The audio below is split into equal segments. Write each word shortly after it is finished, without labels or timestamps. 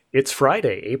It's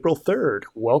Friday, April 3rd.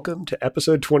 Welcome to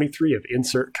episode 23 of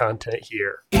Insert Content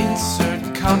Here.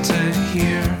 Insert content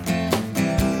here.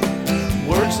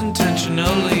 Words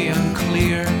intentionally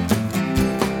unclear.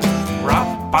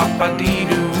 Rap bapa dee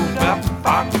doo bap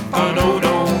bap ba do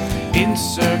do.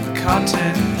 Insert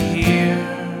content here.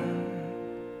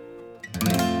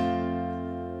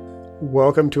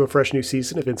 Welcome to a fresh new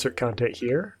season of Insert Content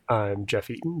Here. I'm Jeff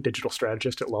Eaton, digital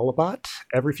strategist at Lullabot.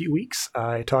 Every few weeks,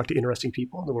 I talk to interesting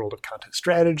people in the world of content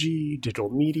strategy, digital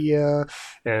media,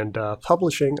 and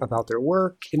publishing about their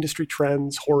work, industry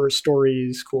trends, horror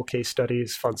stories, cool case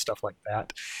studies, fun stuff like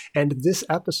that. And this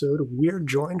episode, we're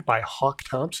joined by Hawk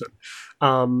Thompson.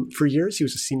 For years, he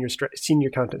was a senior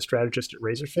content strategist at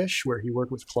Razorfish, where he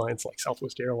worked with clients like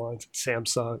Southwest Airlines and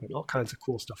Samsung and all kinds of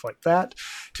cool stuff like that.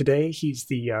 Today, he's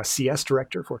the CS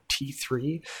director for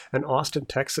T3, an Austin,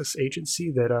 Texas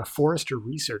agency that Forrester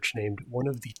Research named one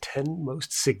of the 10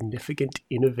 most significant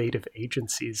innovative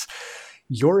agencies.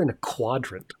 You're in a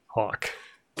quadrant, Hawk.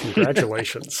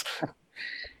 Congratulations.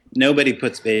 Nobody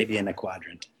puts baby in a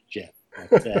quadrant, Jeff.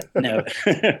 But, no,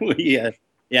 we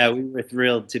were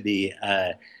thrilled to be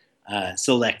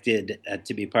selected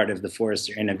to be part of the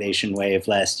Forrester Innovation Wave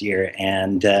last year,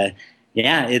 and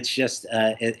it's just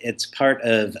it's part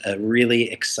of a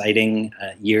really exciting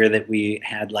year that we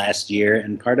had last year,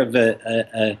 and part of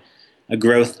a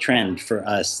growth trend for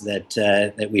us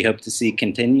that we hope to see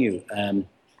continue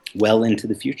well into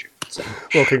the future. So,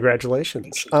 well,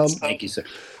 congratulations. Thank you, sir.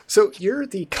 So you're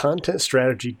the content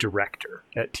strategy director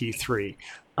at T3.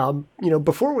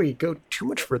 Before we go too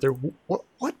much further,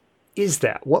 what is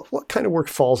that? What kind of work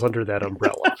falls under that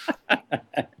umbrella?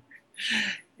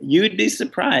 You'd be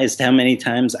surprised how many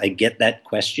times I get that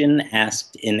question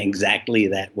asked in exactly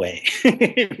that way.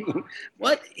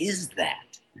 What is that?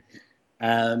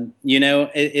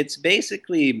 It's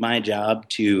basically my job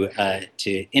to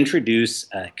introduce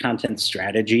content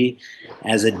strategy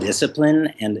as a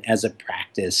discipline and as a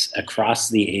practice across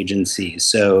the agency.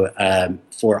 So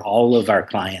for all of our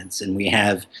clients, and we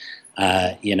have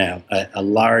a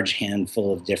large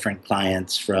handful of different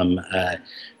clients from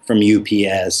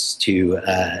UPS to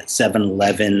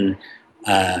 7-Eleven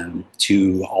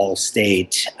to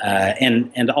Allstate,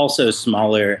 and also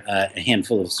a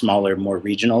handful of smaller, more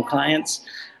regional clients.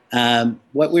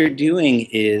 What we're doing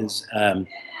is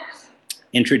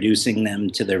introducing them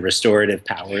to the restorative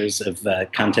powers of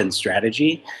content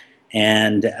strategy.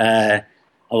 And a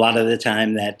lot of the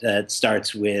time that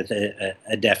starts with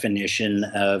a definition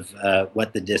of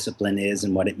what the discipline is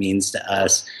and what it means to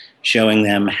us, showing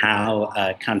them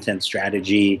how content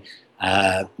strategy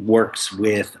works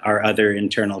with our other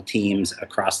internal teams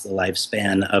across the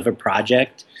lifespan of a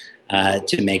project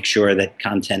to make sure that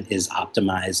content is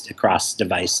optimized across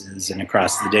devices and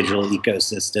across the digital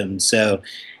ecosystem. So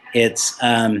it's,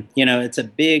 it's a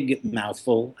big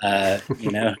mouthful,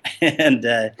 and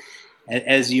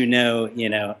as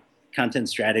content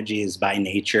strategy is by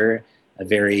nature a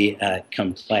very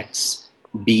complex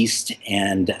beast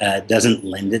and doesn't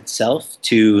lend itself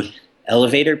to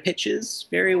elevator pitches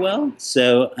very well.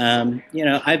 So,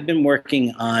 I've been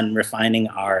working on refining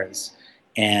ours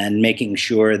and making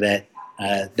sure that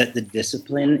that the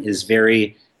discipline is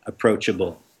very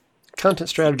approachable. Content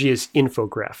strategy is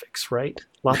infographics, right?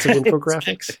 Lots of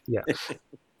infographics. Yeah.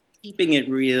 Keeping it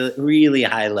really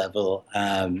high level.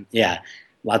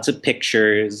 Lots of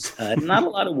pictures, not a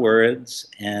lot of words.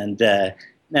 And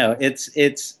no,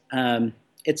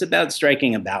 it's about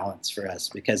striking a balance for us,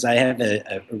 because I have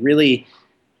a really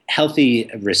healthy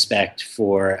respect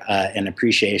for an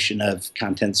appreciation of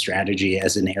content strategy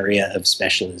as an area of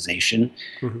specialization.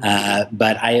 Mm-hmm.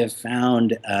 But I have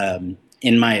found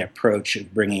in my approach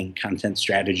of bringing content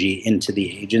strategy into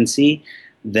the agency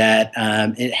that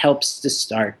it helps to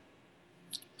start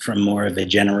from more of a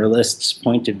generalist's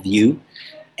point of view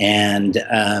and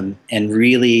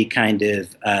really kind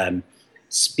of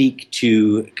speak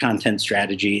to content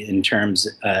strategy in terms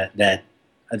that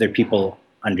other people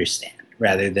understand,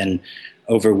 rather than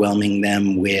overwhelming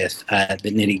them with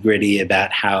the nitty-gritty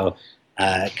about how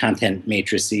content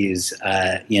matrices,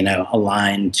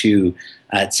 align to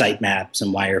sitemaps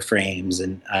and wireframes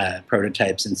and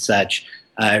prototypes and such.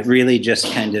 Really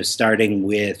just kind of starting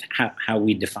with how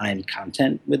we define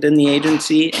content within the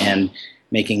agency and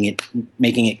making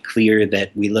it clear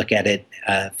that we look at it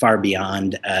far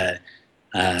beyond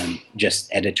just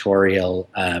editorial,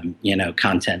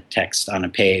 content text on a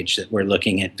page, that we're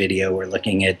looking at video, we're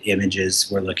looking at images,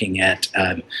 we're looking at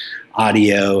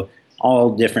audio,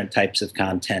 all different types of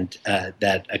content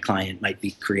that a client might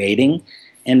be creating,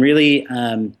 and really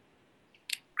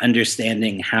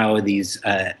understanding how this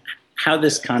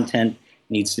content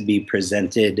needs to be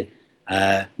presented,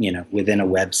 within a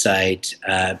website,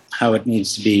 how it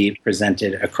needs to be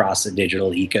presented across a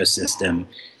digital ecosystem,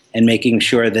 and making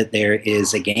sure that there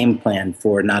is a game plan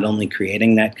for not only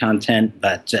creating that content,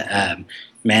 but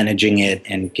managing it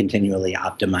and continually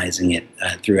optimizing it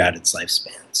throughout its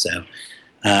lifespan. So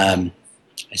I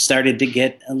started to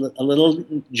get a little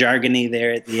jargony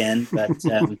there at the end,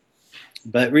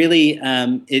 but really,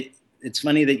 it's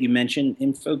funny that you mentioned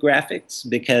infographics,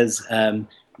 because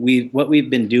what I've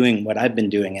been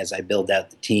doing as I build out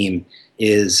the team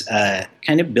is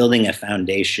kind of building a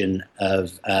foundation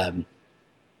of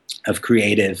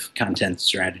creative content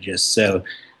strategists. So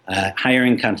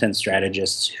hiring content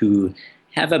strategists who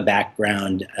have a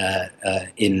background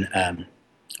in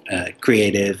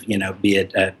creative, be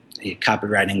it a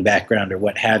copywriting background or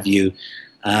what have you,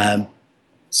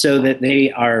 so that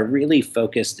they are really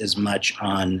focused as much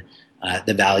on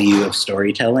the value of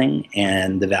storytelling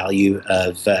and the value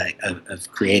of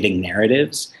creating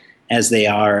narratives as they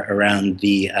are around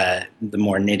the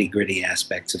more nitty-gritty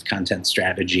aspects of content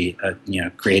strategy,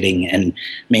 creating and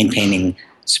maintaining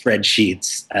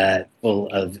spreadsheets full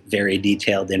of very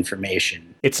detailed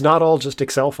information. It's not all just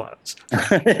Excel files.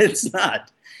 It's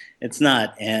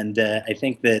not. And I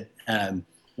think that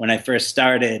when I first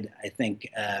started,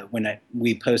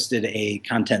 we posted a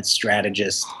content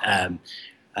strategist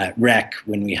rec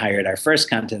when we hired our first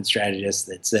content strategist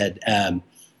that said,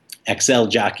 Excel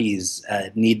jockeys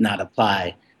need not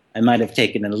apply. I might have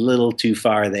taken it a little too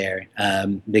far there,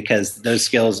 because those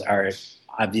skills are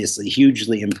obviously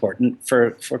hugely important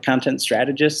for content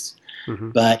strategists.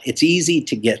 Mm-hmm. But it's easy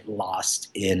to get lost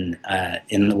in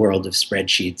the world of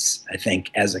spreadsheets, I think,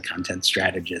 as a content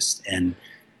strategist. And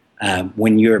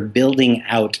when you're building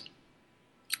out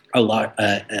a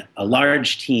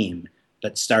large team,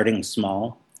 but starting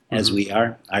small, mm-hmm. as we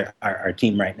are, our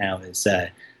team right now is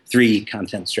 3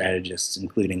 content strategists,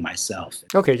 including myself.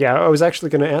 Okay, yeah, I was actually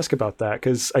going to ask about that,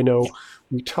 because I know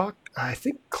we talked, I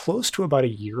think, close to about a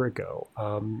year ago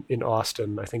in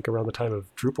Austin, I think around the time of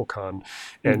DrupalCon.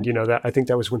 And, mm-hmm. That I think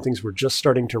that was when things were just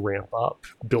starting to ramp up,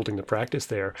 building the practice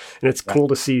there. And it's cool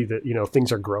to see that,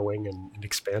 things are growing and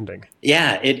expanding.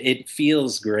 Yeah, it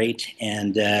feels great.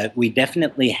 And we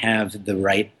definitely have the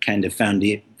right kind of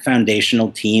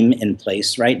foundational team in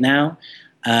place right now.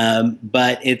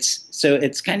 But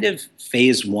it's kind of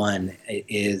phase 1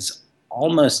 is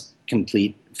almost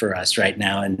complete for us right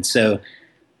now. And so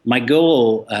my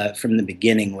goal from the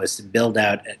beginning was to build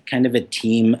out kind of a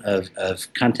team of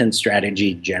content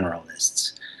strategy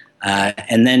generalists,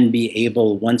 and then be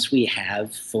able, once we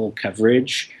have full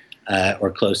coverage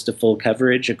or close to full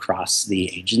coverage across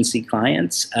the agency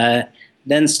clients,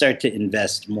 then start to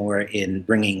invest more in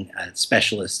bringing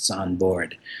specialists on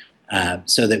board.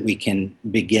 So that we can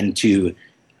begin to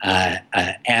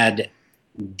add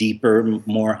deeper,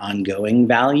 more ongoing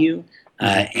value,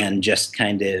 and just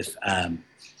kind of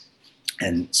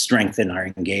and strengthen our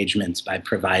engagements by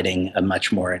providing a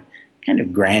much more kind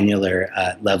of granular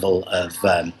level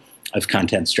of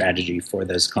content strategy for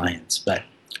those clients. But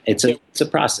it's a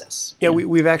process. Yeah,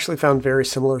 we've actually found very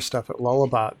similar stuff at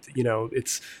Lullabot.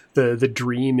 It's the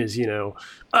dream is, we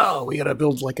got to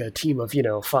build like a team of,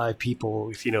 5 people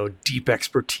with, deep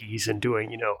expertise in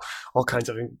doing, all kinds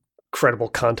of incredible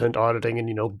content auditing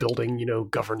and, building,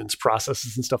 governance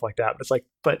processes and stuff like that.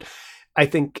 But I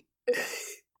think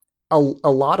a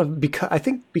lot of,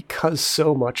 because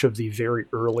so much of the very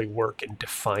early work in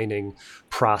defining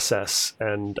process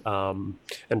and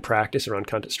practice around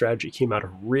content strategy came out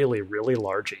of really, really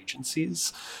large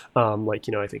agencies. I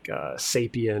think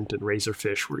Sapient and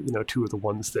Razorfish were, 2 of the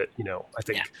ones that, I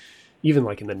think even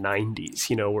like in the 90s,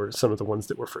 were some of the ones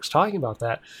that were first talking about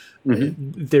that.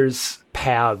 Mm-hmm. There's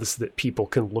paths that people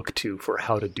can look to for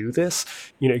how to do this.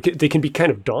 They can be kind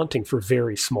of daunting for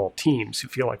very small teams who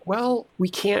feel like, well, we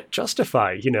can't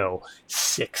justify,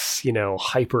 6,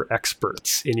 hyper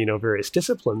experts in, various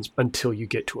disciplines until you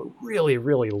get to a really,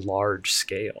 really large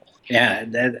scale. Yeah,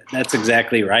 that's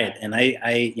exactly right. And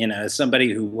I as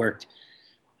somebody who worked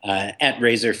at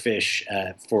Razorfish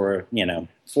for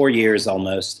 4 years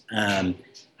almost,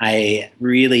 I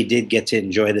really did get to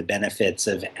enjoy the benefits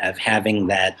of having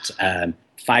that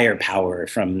firepower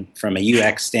from a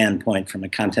UX standpoint, from a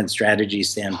content strategy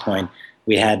standpoint.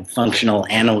 We had functional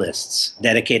analysts,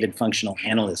 dedicated functional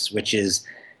analysts, which is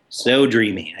so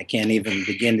dreamy. I can't even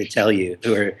begin to tell you,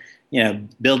 who are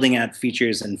building out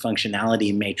features and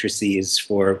functionality matrices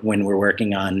for when we're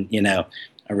working on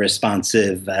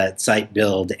responsive site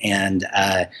build and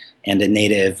a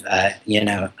native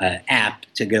app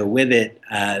to go with it,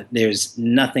 there's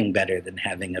nothing better than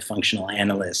having a functional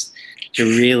analyst to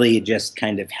really just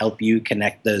kind of help you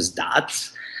connect those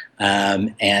dots.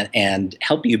 And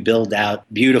help you build out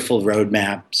beautiful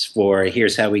roadmaps for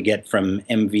here's how we get from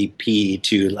MVP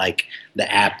to like the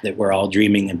app that we're all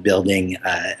dreaming of building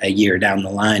a year down the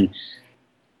line.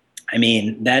 I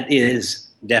mean, that is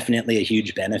definitely a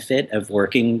huge benefit of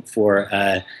working for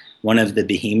one of the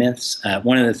behemoths.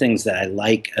 One of the things that I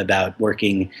like about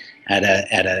working at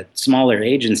a smaller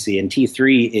agency, and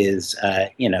T3 is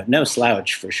no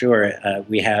slouch for sure.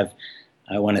 We have,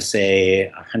 I want to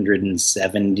say,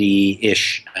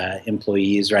 170-ish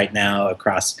employees right now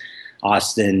across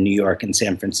Austin, New York, and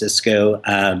San Francisco.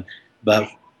 But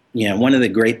one of the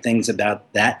great things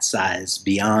about that size,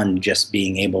 beyond just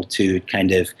being able to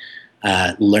kind of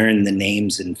learn the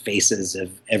names and faces of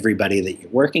everybody that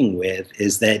you're working with,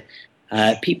 is that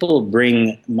people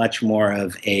bring much more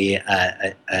of a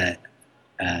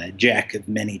jack of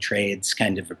many trades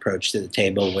kind of approach to the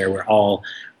table, where we're all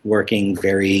working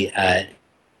very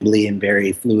and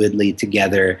very fluidly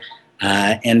together,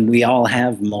 and we all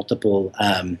have multiple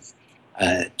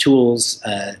tools,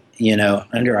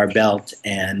 under our belt,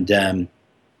 and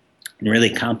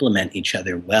really complement each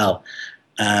other well.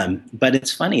 But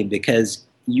it's funny because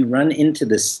you run into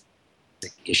this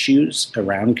issues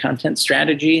around content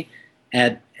strategy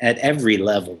at every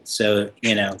level. So,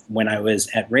 when I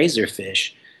was at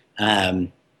Razorfish,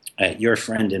 your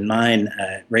friend and mine,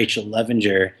 Rachel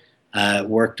Levinger,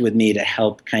 worked with me to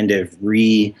help kind of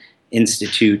reestablish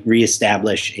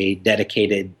a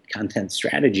dedicated content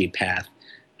strategy path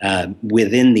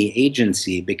within the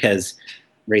agency, because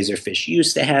Razorfish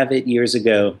used to have it years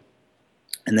ago,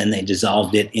 and then they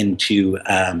dissolved it into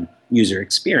user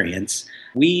experience.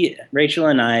 Rachel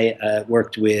and I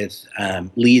worked with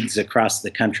leads across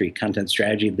the country, content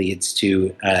strategy leads,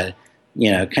 to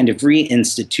kind of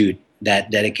reinstitute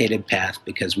that dedicated path,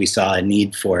 because we saw a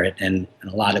need for it, and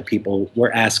a lot of people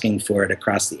were asking for it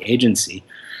across the agency.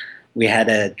 We had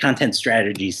a content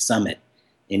strategy summit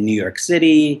in New York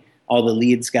City. All the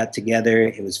leads got together.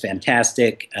 It was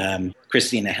fantastic.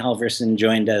 Christina Halverson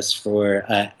joined us for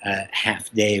a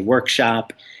half-day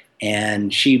workshop,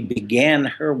 and she began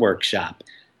her workshop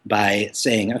by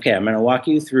saying, okay, I'm going to walk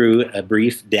you through a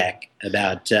brief deck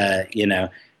about,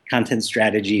 content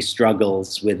strategy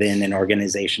struggles within an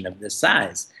organization of this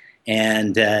size.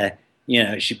 And,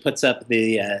 she puts up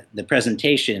the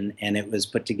presentation, and it was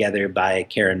put together by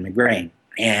Karen McGrain.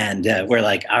 And we're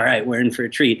like, all right, we're in for a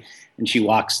treat. And she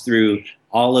walks through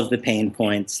all of the pain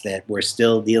points that we're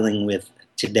still dealing with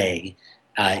today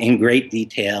in great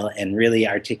detail, and really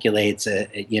articulates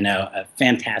a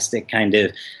fantastic kind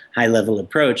of high-level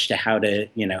approach to how to,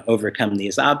 overcome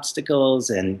these obstacles,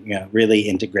 and, really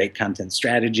integrate content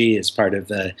strategy as part of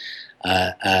a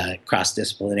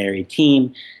cross-disciplinary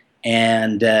team.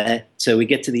 And so we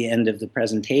get to the end of the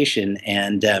presentation,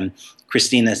 and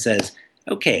Christina says,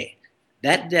 okay,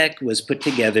 that deck was put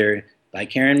together by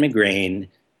Karen McGrain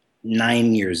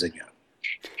 9 years ago.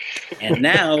 And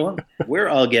now we're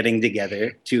all getting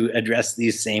together to address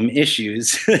these same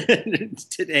issues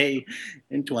today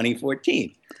in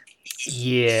 2014.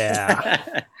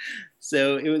 Yeah.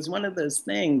 So it was one of those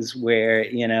things where,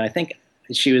 I think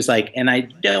she was like, and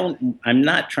I'm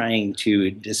not trying to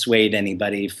dissuade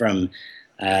anybody from,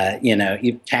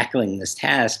 tackling this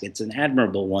task. It's an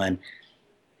admirable one.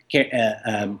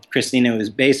 Christina was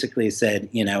basically said,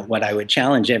 what I would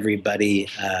challenge everybody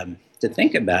to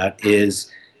think about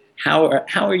is how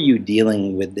are you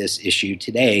dealing with this issue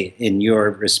today in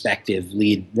your respective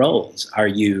lead roles? Are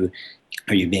you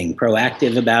being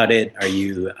proactive about it? Are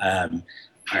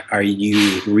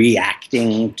you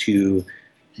reacting to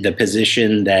the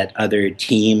position that other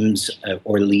teams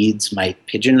or leads might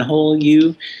pigeonhole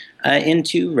you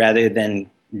into, rather than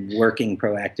working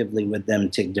proactively with them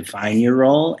to define your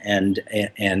role and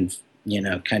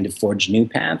kind of forge new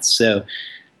paths? So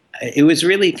it was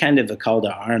really kind of a call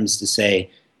to arms to say,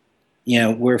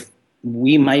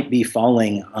 we might be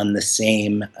falling on the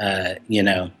same,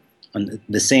 into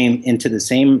the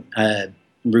same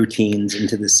routines,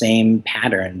 into the same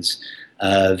patterns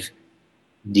of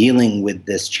dealing with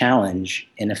this challenge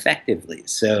ineffectively.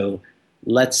 So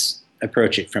let's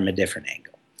approach it from a different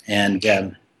angle. And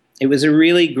it was a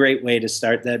really great way to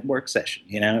start that work session.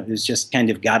 It was just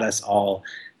kind of got us all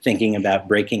thinking about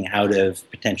breaking out of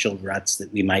potential ruts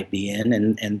that we might be in,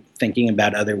 and thinking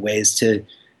about other ways to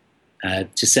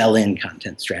sell in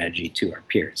content strategy to our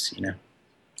peers.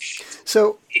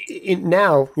 So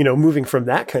now, moving from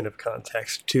that kind of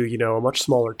context to, a much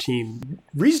smaller team,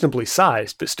 reasonably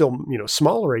sized, but still,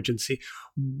 smaller agency,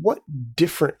 what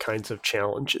different kinds of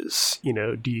challenges,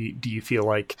 do you feel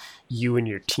like you and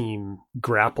your team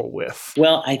grapple with?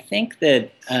 Well, I think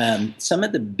that some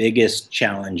of the biggest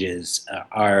challenges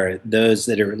are those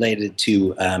that are related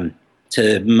to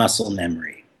muscle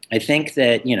memory. I think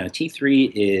that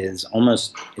T3 is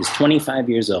 25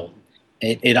 years old.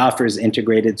 It offers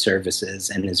integrated services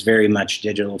and is very much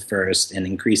digital first and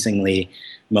increasingly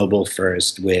mobile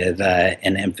first, with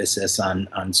an emphasis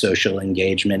on social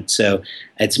engagement. So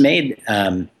it's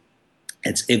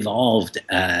evolved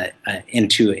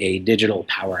into a digital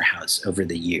powerhouse over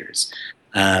the years.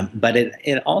 But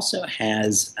it also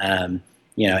has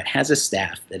it has a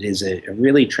staff that is a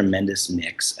really tremendous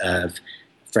mix of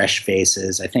fresh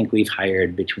faces. I think we've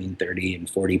hired between 30 and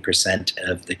 40%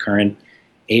 of the current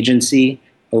agency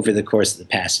over the course of the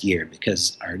past year,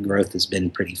 because our growth has been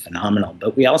pretty phenomenal.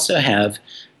 But we also have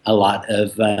a lot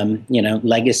of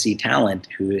legacy talent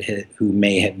who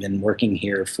may have been working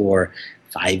here for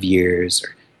 5 years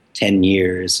or 10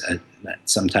 years.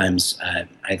 Sometimes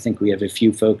I think we have a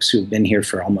few folks who've been here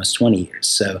for almost 20 years.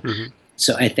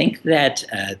 So I think that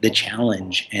the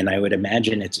challenge, and I would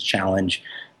imagine it's a challenge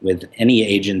with any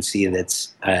agency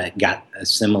that's got a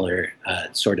similar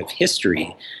sort of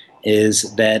history,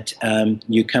 is that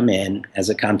you come in as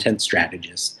a content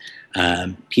strategist.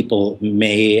 People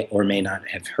may or may not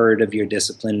have heard of your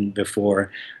discipline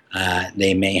before.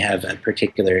 They may have a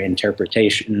particular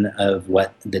interpretation of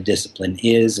what the discipline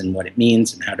is and what it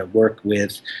means and how to work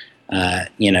with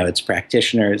its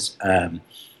practitioners.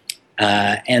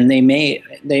 And they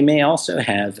may also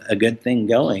have a good thing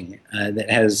going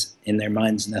that has in their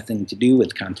minds nothing to do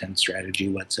with content strategy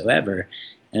whatsoever.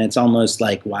 And it's almost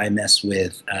like, why mess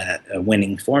with a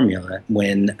winning formula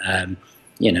when,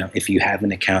 if you have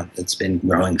an account that's been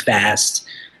growing fast,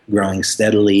 growing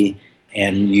steadily,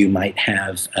 and you might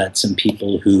have some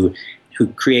people who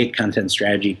create content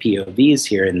strategy POVs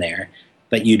here and there,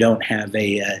 but you don't have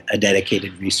a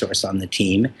dedicated resource on the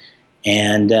team,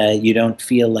 and you don't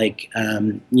feel like,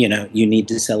 you need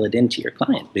to sell it into your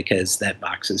client because that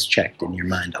box is checked in your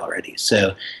mind already.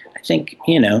 So I think,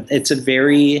 it's a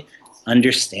very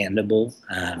understandable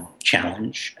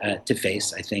challenge to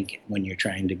face, I think, when you're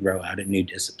trying to grow out a new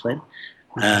discipline.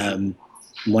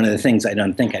 One of the things I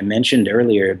don't think I mentioned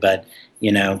earlier, but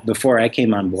before I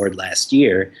came on board last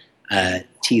year,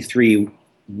 T3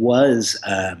 was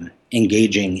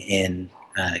engaging in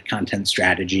content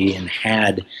strategy and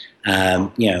had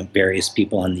various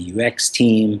people on the UX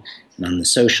team and on the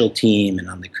social team and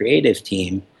on the creative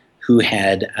team who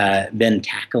had been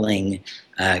tackling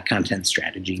content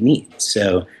strategy needs.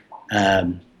 So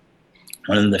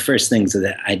one of the first things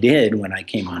that I did when I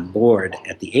came on board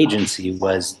at the agency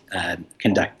was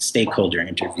conduct stakeholder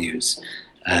interviews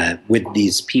with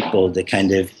these people to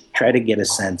kind of try to get a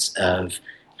sense of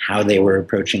how they were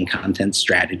approaching content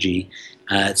strategy,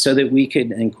 so that we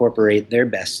could incorporate their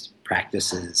best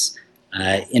practices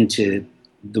into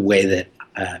the way that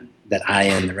I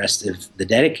and the rest of the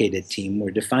dedicated team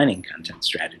were defining content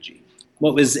strategy.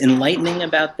 What was enlightening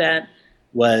about that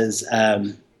was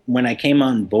when I came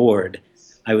on board,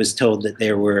 I was told that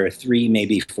there were 3,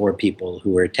 maybe 4 people who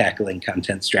were tackling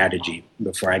content strategy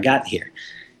before I got here.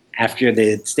 After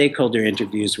the stakeholder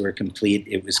interviews were complete,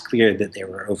 it was clear that there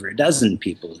were over a dozen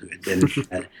people who had been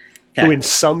who in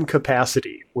some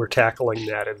capacity were tackling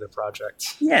that in the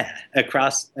project. Yeah,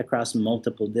 across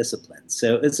multiple disciplines.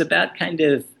 So it's about kind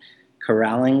of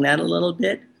corralling that a little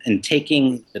bit and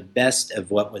taking the best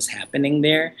of what was happening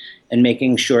there and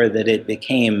making sure that it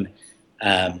became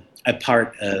a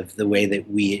part of the way that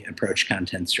we approach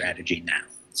content strategy now.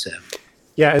 So.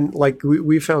 Yeah, and like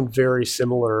we found very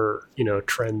similar,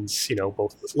 trends,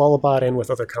 both with Lullabot and with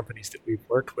other companies that we've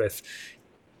worked with.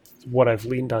 What I've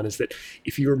leaned on is that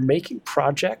if you're making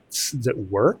projects that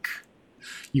work,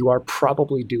 you are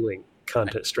probably doing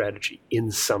content strategy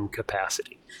in some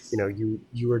capacity.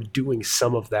 You are doing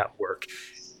some of that work.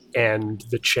 And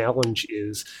the challenge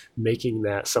is making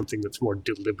that something that's more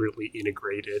deliberately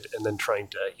integrated and then trying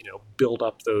to, build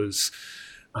up those,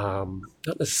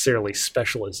 not necessarily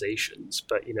specializations,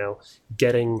 but,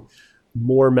 getting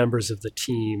more members of the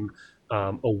team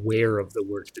aware of the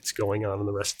work that's going on in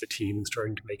the rest of the team and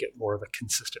starting to make it more of a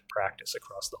consistent practice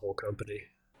across the whole company.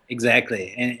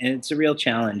 Exactly. And it's a real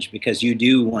challenge because you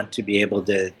do want to be able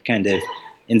to kind of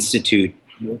institute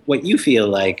what you feel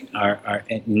like are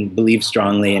and believe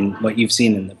strongly in what you've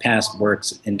seen in the past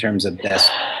works in terms of best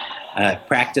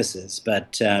practices.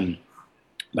 But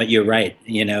you're right.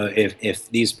 If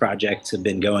these projects have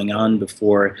been going on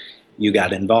before you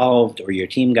got involved or your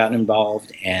team got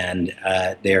involved, and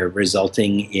they're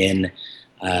resulting in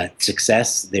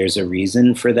success. There's a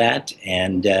reason for that,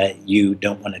 and you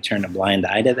don't want to turn a blind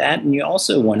eye to that. And you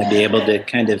also want to be able to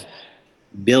kind of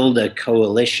build a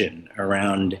coalition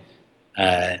around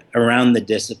the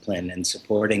discipline and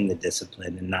supporting the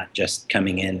discipline, and not just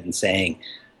coming in and saying,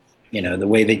 the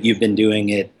way that you've been doing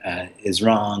it is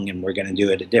wrong, and we're going to do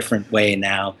it a different way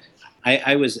now.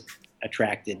 I was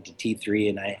attracted to T3,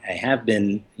 and I have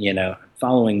been,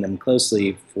 following them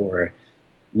closely for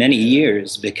many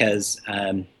years because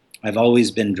I've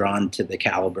always been drawn to the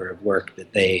caliber of work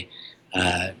that they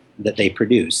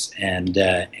produce, and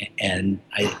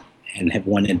have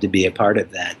wanted to be a part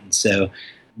of that. And so,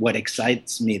 what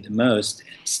excites me the most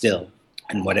still,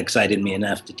 and what excited me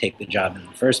enough to take the job in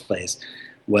the first place,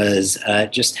 was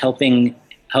just helping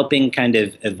kind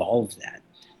of evolve that.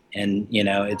 And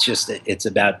it's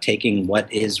about taking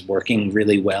what is working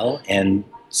really well and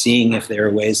seeing if there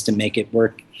are ways to make it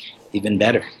work even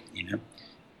better.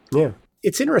 Yeah,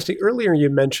 it's interesting. Earlier, you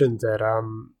mentioned that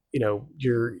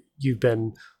you've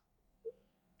been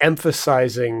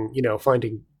emphasizing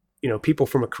finding people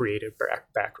from a creative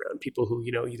background, people who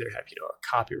either have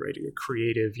a copywriting or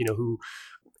creative, who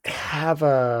have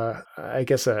a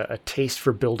taste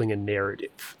for building a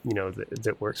narrative,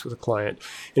 that works with a client.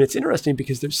 And it's interesting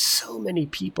because there's so many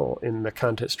people in the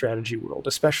content strategy world,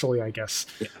 especially, I guess,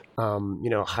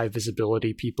 high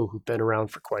visibility people who've been around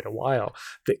for quite a while,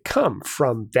 that come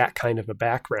from that kind of a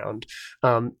background.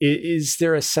 Is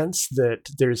there a sense that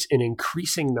there's an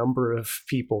increasing number of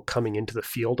people coming into the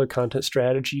field of content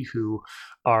strategy who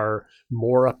are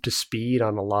more up to speed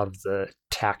on a lot of the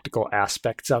tactical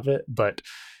aspects of it, but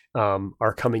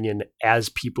are coming in as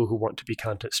people who want to be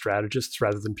content strategists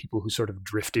rather than people who sort of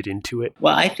drifted into it?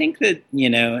 Well, I think that,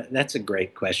 that's a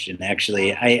great question,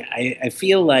 actually. I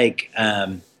feel like,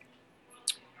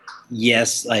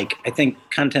 yes, like I think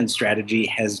content strategy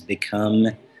has become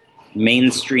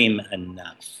mainstream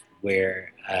enough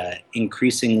where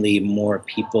increasingly more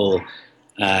people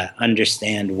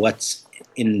understand what's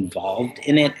involved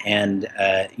in it, and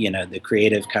the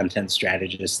creative content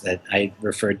strategists that I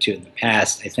referred to in the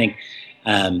past. I think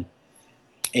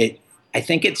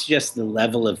it's just the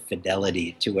level of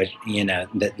fidelity to what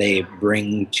that they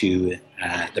bring to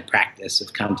the practice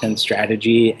of content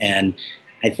strategy, and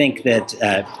I think that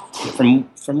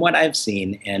from what I've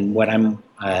seen and what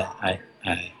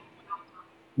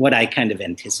what I kind of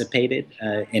anticipated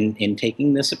in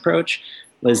taking this approach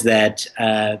was that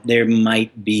there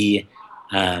might be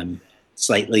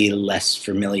slightly less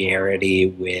familiarity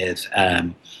with,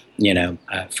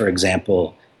 for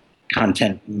example,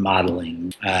 content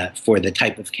modeling for the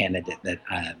type of candidate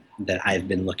that I've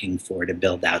been looking for to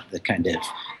build out the kind of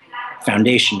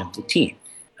foundation of the team.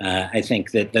 I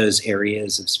think that those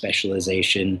areas of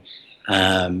specialization,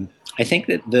 I think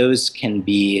that those can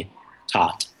be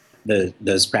taught.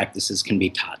 Those practices can be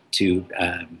taught to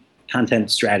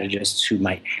content strategists who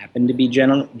might happen to be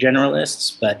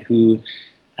generalists, but who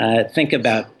think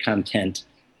about content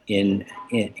in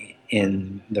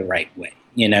the right way.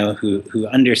 Who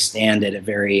understand at a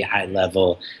very high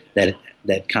level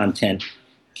that content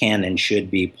can and should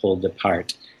be pulled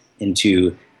apart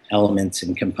into elements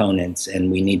and components,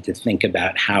 and we need to think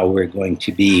about how we're going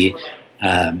to be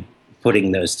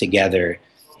putting those together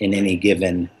in any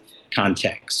given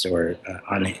context or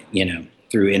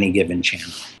through any given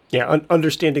channel. Yeah,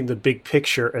 understanding the big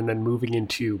picture and then moving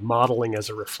into modeling as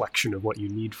a reflection of what you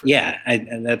need for that.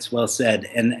 And that's well said.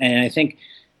 And I think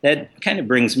that kind of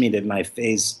brings me to my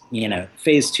phase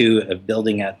 2 of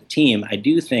building out the team. I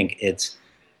do think it's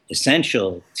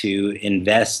essential to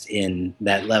invest in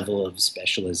that level of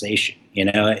specialization,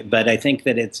 but I think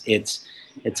that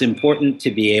it's important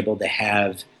to be able to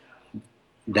have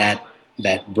that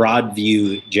broad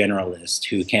view generalist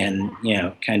who can,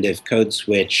 kind of code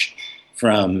switch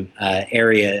from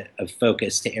area of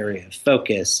focus to area of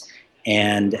focus,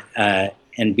 and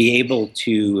be able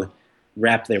to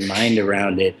wrap their mind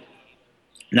around it.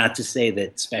 Not to say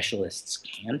that specialists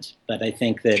can't, but I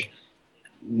think that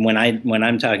when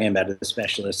I'm talking about a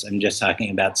specialist, I'm just talking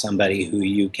about somebody who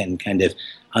you can kind of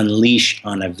unleash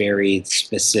on a very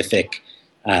specific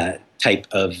type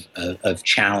of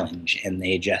challenge, and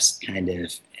they just kind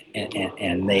of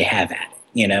and they have at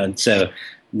it, And so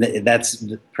that's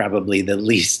probably the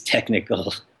least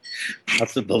technical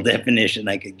possible definition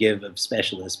I could give of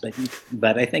specialist,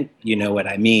 but I think you know what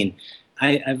I mean.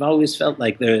 I've always felt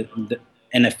like a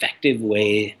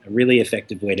really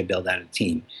effective way to build out a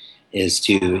team is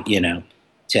to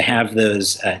have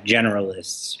those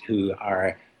generalists who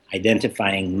are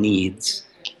identifying needs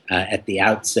at the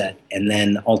outset, and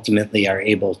then ultimately are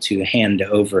able to hand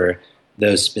over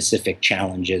those specific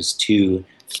challenges to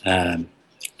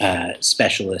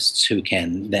specialists who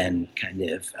can then kind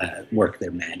of work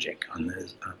their magic on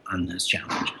those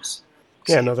challenges.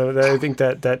 Yeah, no, I think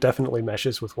that definitely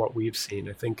meshes with what we've seen.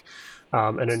 I think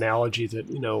an analogy that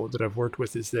that I've worked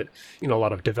with is that a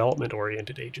lot of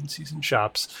development-oriented agencies and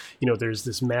shops, there's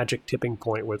this magic tipping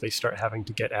point where they start having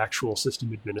to get actual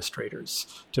system administrators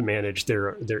to manage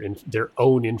their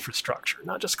own infrastructure,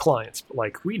 not just clients, but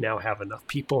like we now have enough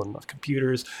people and enough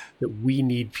computers that we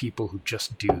need people who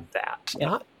just do that. Yeah.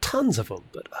 Not tons of them,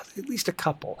 but at least a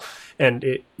couple. And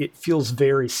it feels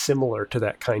very similar to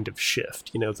that kind of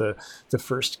shift. The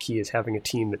first key is having a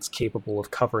team that's capable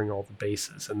of covering all the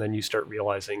bases. And then you start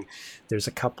realizing there's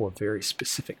a couple of very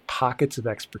specific pockets of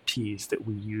expertise that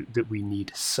we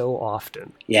need so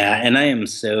often. Yeah, and I am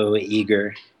so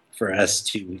eager for us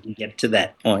to get to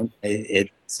that point. It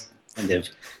kind of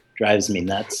drives me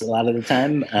nuts a lot of the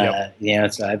time.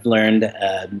 Yep. So I've learned,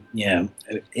 over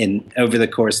the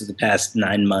course of the past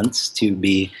 9 months to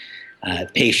be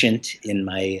patient in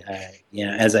my,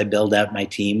 as I build out my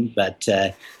team. But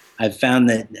I've found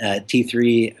that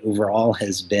T3 overall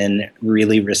has been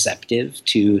really receptive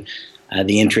to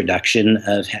the introduction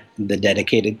of the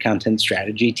dedicated content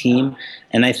strategy team.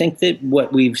 And I think that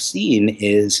what we've seen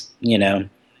is,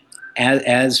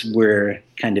 as we're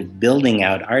kind of building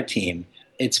out our team,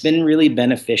 it's been really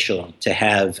beneficial to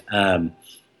have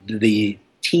the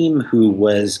team who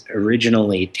was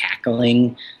originally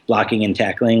tackling blocking and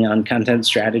tackling on content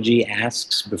strategy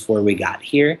asks before we got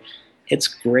here. It's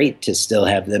great to still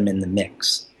have them in the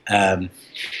mix.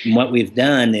 What we've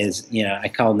done is, I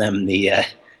call them the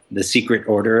secret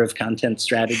order of content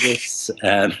strategists.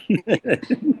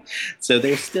 So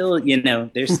they're still,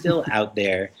 they're still out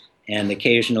there and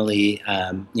occasionally,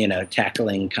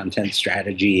 tackling content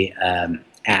strategy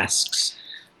asks.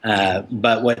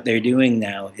 But what they're doing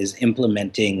now is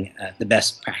implementing the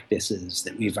best practices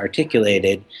that we've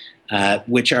articulated,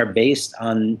 which are based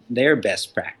on their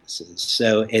best practices.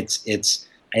 So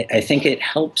I think it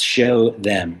helps show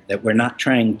them that we're not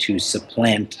trying to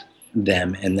supplant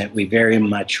them and that we very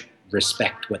much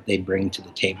respect what they bring to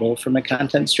the table from a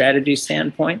content strategy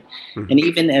standpoint. Mm-hmm. And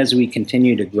even as we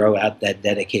continue to grow out that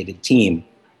dedicated team,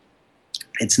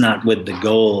 it's not with the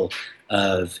goal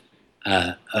of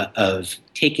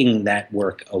taking that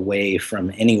work away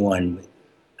from anyone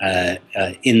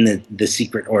in the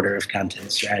secret order of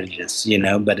content strategists,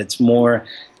 but it's more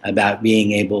about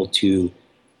being able to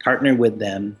partner with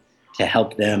them to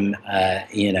help them,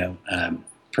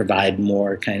 provide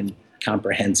more kind of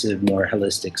comprehensive, more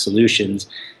holistic solutions,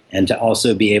 and to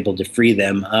also be able to free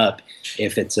them up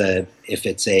if it's a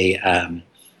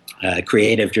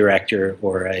creative director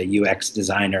or a UX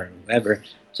designer or whoever,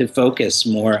 to focus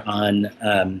more on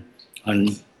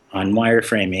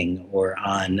wireframing or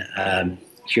on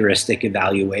heuristic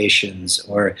evaluations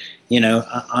or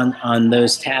on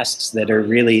those tasks that are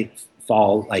really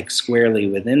fall like squarely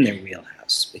within their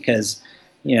wheelhouse. Because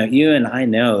you and I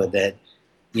know that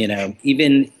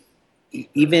even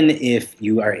if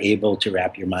you are able to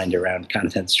wrap your mind around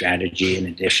content strategy in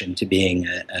addition to being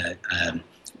a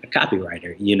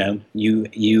copywriter,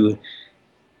 you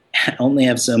only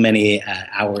have so many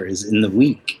hours in the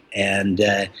week, and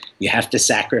you have to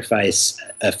sacrifice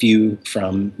a few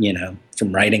from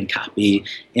writing copy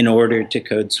in order to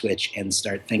code switch and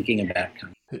start thinking about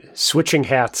content. Switching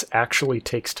hats actually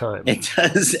takes time. It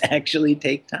does actually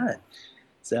take time.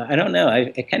 So I don't know.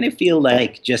 I kind of feel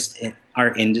like just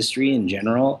our industry in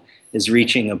general is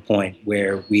reaching a point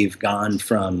where we've gone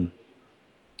from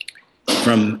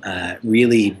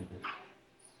really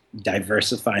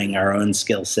diversifying our own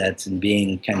skill sets and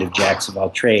being kind of jacks of all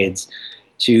trades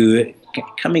to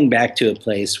coming back to a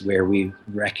place where we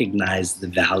recognize the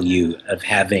value of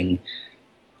having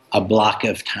a block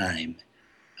of time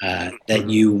that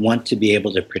you want to be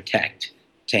able to protect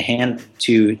to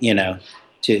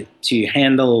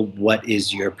handle what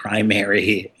is your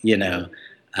primary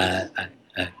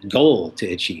goal to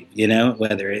achieve,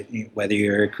 whether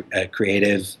you're a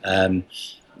creative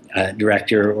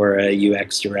director or a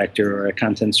UX director or a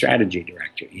content strategy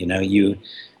director.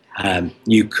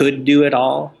 You could do it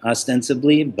all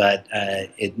ostensibly, but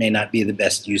it may not be the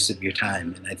best use of your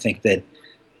time. And I think that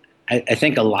I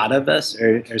think a lot of us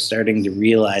are starting to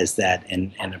realize that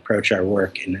and approach our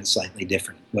work in a slightly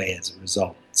different way as a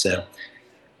result. So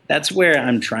that's where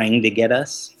I'm trying to get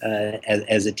us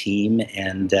as a team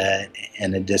and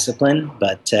a discipline.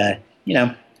 But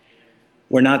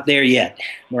we're not there yet.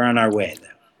 We're on our way, though.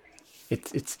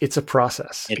 It's a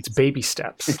process. It's baby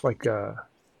steps, like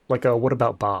Like a What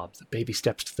About Bob? The baby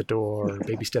steps to the door,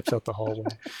 baby steps out the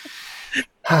hallway.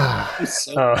 Thanks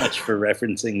so much for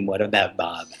referencing What About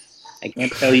Bob. I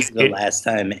can't tell you the last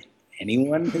time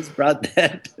anyone has brought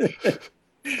that.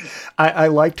 I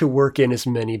like to work in as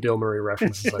many Bill Murray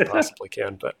references as I possibly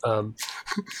can. But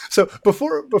so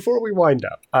before we wind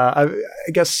up, I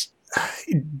guess,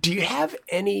 do you have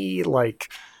any like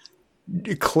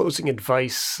closing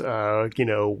advice,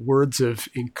 words of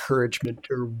encouragement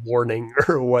or warning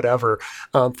or whatever,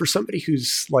 for somebody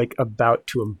who's like about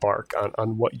to embark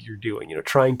on what you're doing,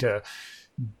 trying to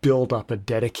build up a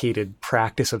dedicated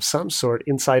practice of some sort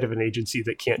inside of an agency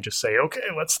that can't just say, okay,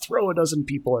 let's throw a dozen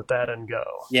people at that and go?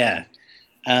 Yeah.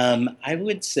 I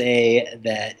would say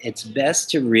that it's best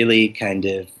to really kind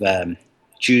of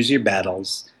choose your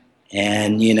battles,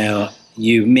 and,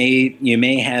 you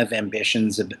may have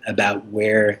ambitions about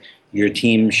where your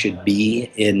team should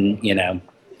be in a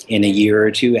year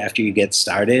or two after you get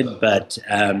started, but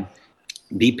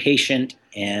be patient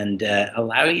and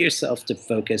allow yourself to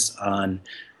focus on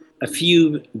a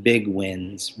few big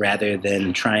wins rather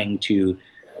than trying to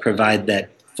provide that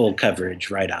full coverage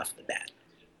right off the bat.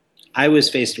 I was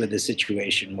faced with a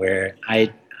situation where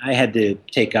I had to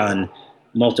take on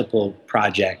multiple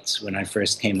projects when I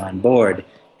first came on board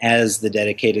as the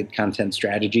dedicated content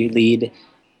strategy lead,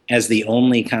 as the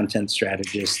only content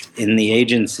strategist in the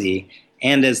agency,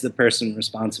 and as the person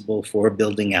responsible for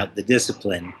building out the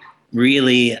discipline.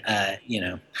 Really,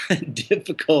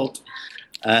 difficult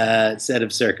set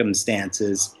of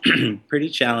circumstances, pretty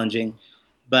challenging.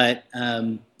 But,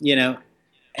 I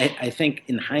think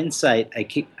in hindsight, I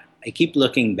keep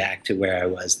looking back to where I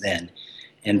was then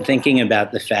and thinking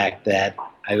about the fact that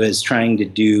I was trying to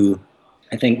do,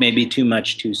 I think, maybe too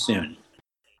much too soon.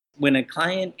 When a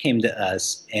client came to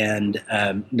us and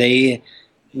they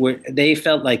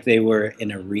felt like they were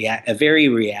in a very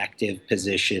reactive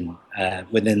position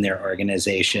within their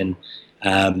organization.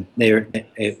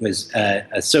 It was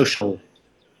a social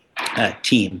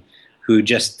team who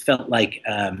just felt like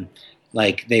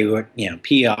they were,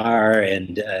 PR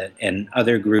and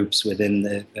other groups within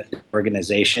the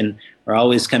organization were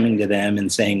always coming to them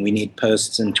and saying, we need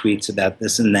posts and tweets about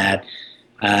this and that.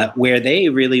 Where they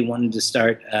really wanted to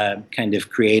start kind of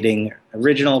creating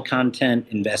original content,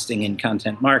 investing in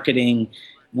content marketing.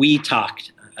 We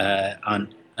talked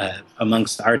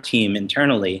amongst our team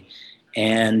internally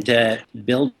and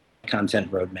built a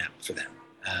content roadmap for them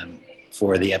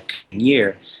for the upcoming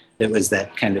year. It was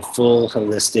that kind of full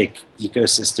holistic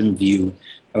ecosystem view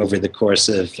over the course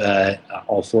of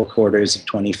all 4 quarters of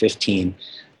 2015.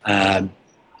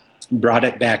 Brought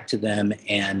it back to them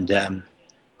and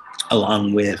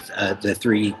along with the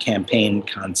 3 campaign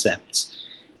concepts.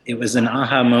 It was an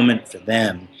aha moment for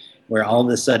them where all of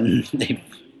a sudden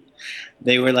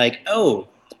they were like, oh,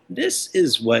 this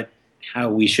is how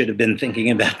we should have been thinking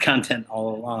about content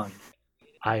all along.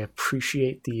 I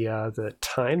appreciate the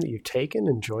time that you've taken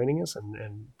in joining us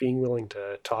and being willing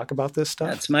to talk about this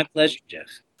stuff. It's my pleasure, Jeff.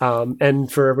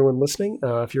 And for everyone listening,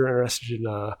 if you're interested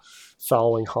in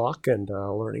following Hawk and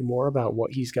learning more about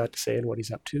what he's got to say and what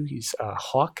he's up to, he's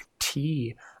Hawk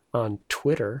T on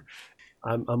Twitter.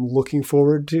 I'm looking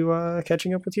forward to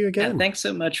catching up with you again. Yeah, thanks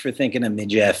so much for thinking of me,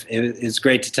 Jeff. It's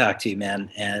great to talk to you,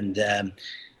 man. And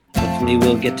hopefully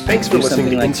we'll get to Thanks for listening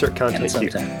to Insert Content Here.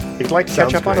 If you'd like to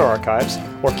catch up on our archives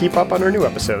or keep up on our new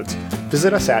episodes,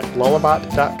 visit us at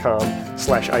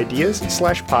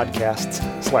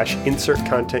lullabot.com/ideas/podcasts/insert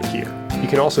content here. You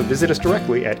can also visit us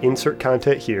directly at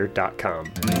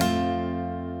insertcontenthere.com.